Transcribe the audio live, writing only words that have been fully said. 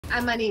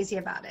I'm uneasy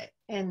about it,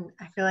 and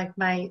I feel like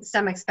my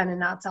stomach's been in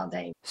knots all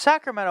day.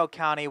 Sacramento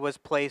County was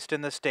placed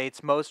in the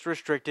state's most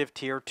restrictive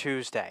tier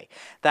Tuesday.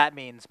 That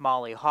means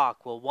Molly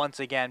Hawk will once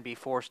again be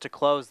forced to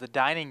close the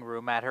dining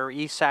room at her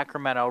East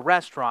Sacramento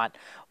restaurant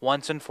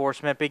once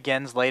enforcement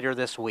begins later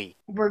this week.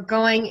 We're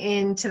going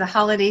into the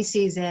holiday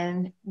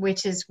season,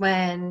 which is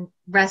when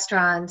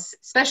restaurants,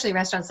 especially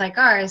restaurants like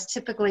ours,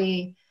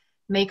 typically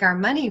make our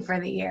money for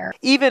the year.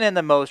 Even in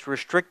the most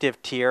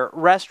restrictive tier,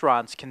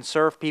 restaurants can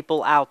serve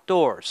people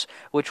outdoors,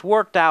 which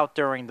worked out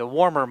during the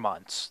warmer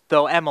months,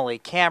 though Emily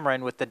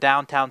Cameron with the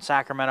Downtown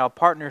Sacramento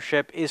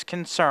Partnership is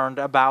concerned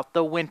about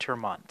the winter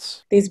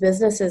months. These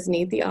businesses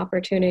need the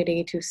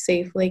opportunity to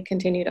safely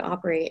continue to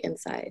operate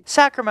inside.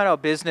 Sacramento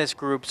business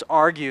groups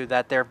argue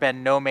that there have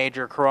been no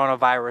major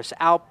coronavirus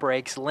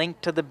outbreaks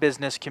linked to the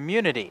business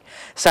community,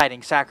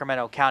 citing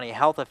Sacramento County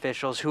health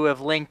officials who have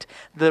linked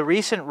the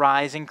recent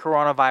rise in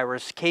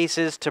coronavirus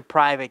cases to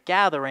private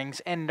gatherings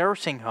and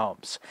nursing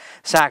homes.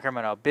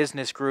 Sacramento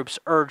business groups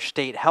urged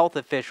state health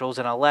officials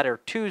in a letter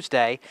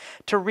Tuesday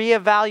to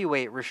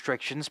reevaluate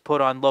restrictions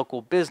put on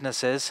local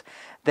businesses.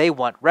 They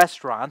want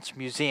restaurants,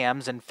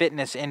 museums, and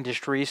fitness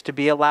industries to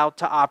be allowed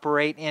to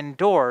operate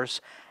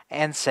indoors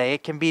and say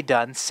it can be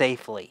done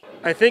safely.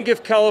 I think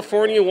if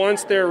California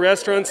wants their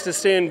restaurants to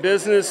stay in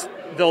business,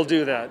 they'll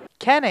do that.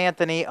 Ken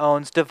Anthony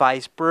owns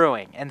Device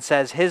Brewing and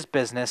says his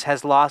business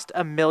has lost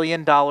 $1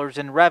 million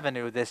in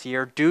revenue this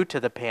year due to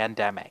the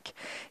pandemic.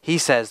 He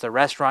says the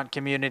restaurant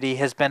community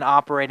has been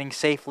operating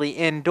safely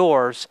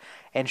indoors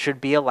and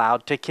should be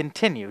allowed to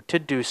continue to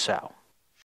do so.